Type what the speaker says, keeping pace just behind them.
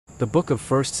The book of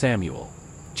 1 Samuel.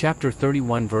 Chapter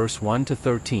 31 verse 1 to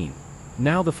 13.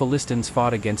 Now the Philistines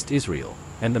fought against Israel,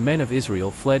 and the men of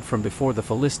Israel fled from before the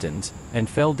Philistines, and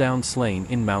fell down slain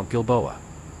in Mount Gilboa.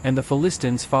 And the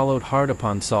Philistines followed hard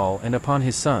upon Saul and upon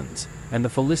his sons, and the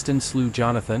Philistines slew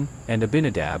Jonathan, and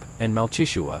Abinadab, and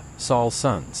Malchishua, Saul's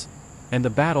sons. And the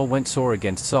battle went sore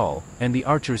against Saul, and the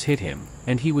archers hit him,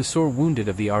 and he was sore wounded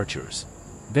of the archers.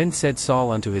 Then said Saul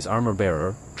unto his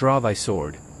armor-bearer, Draw thy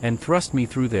sword, and thrust me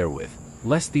through therewith,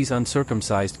 lest these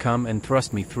uncircumcised come and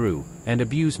thrust me through, and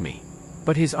abuse me.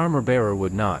 But his armor-bearer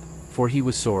would not, for he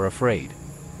was sore afraid.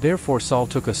 Therefore Saul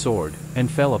took a sword,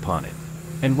 and fell upon it.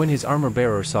 And when his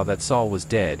armor-bearer saw that Saul was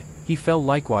dead, he fell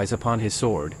likewise upon his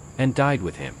sword, and died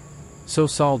with him. So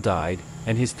Saul died,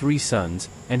 and his 3 sons,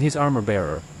 and his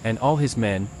armor-bearer, and all his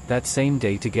men, that same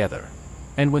day together.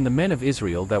 And when the men of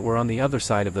Israel that were on the other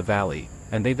side of the valley,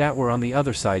 and they that were on the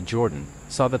other side Jordan,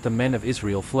 saw that the men of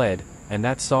Israel fled, and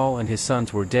that Saul and his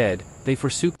sons were dead, they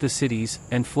forsook the cities,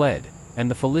 and fled,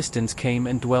 and the Philistines came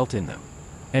and dwelt in them.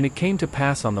 And it came to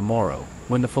pass on the morrow,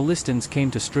 when the Philistines came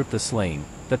to strip the slain,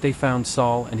 that they found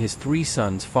Saul and his 3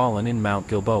 sons fallen in Mount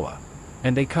Gilboa.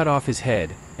 And they cut off his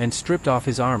head, and stripped off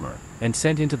his armor, and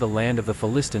sent into the land of the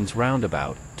Philistines round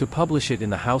about, to publish it in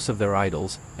the house of their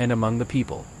idols, and among the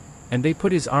people. And they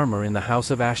put his armor in the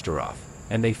house of Ashtaroth,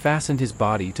 and they fastened his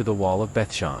body to the wall of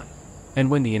Bethshan. And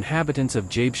when the inhabitants of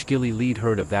Jabesh-Gilead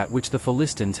heard of that which the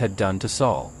Philistines had done to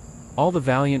Saul, all the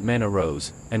valiant men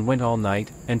arose, and went all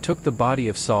night, and took the body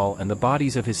of Saul and the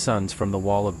bodies of his sons from the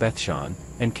wall of Bethshan,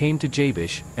 and came to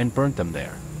Jabesh, and burnt them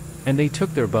there. And they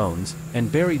took their bones,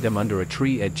 and buried them under a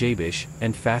tree at Jabesh,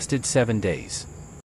 and fasted 7 days.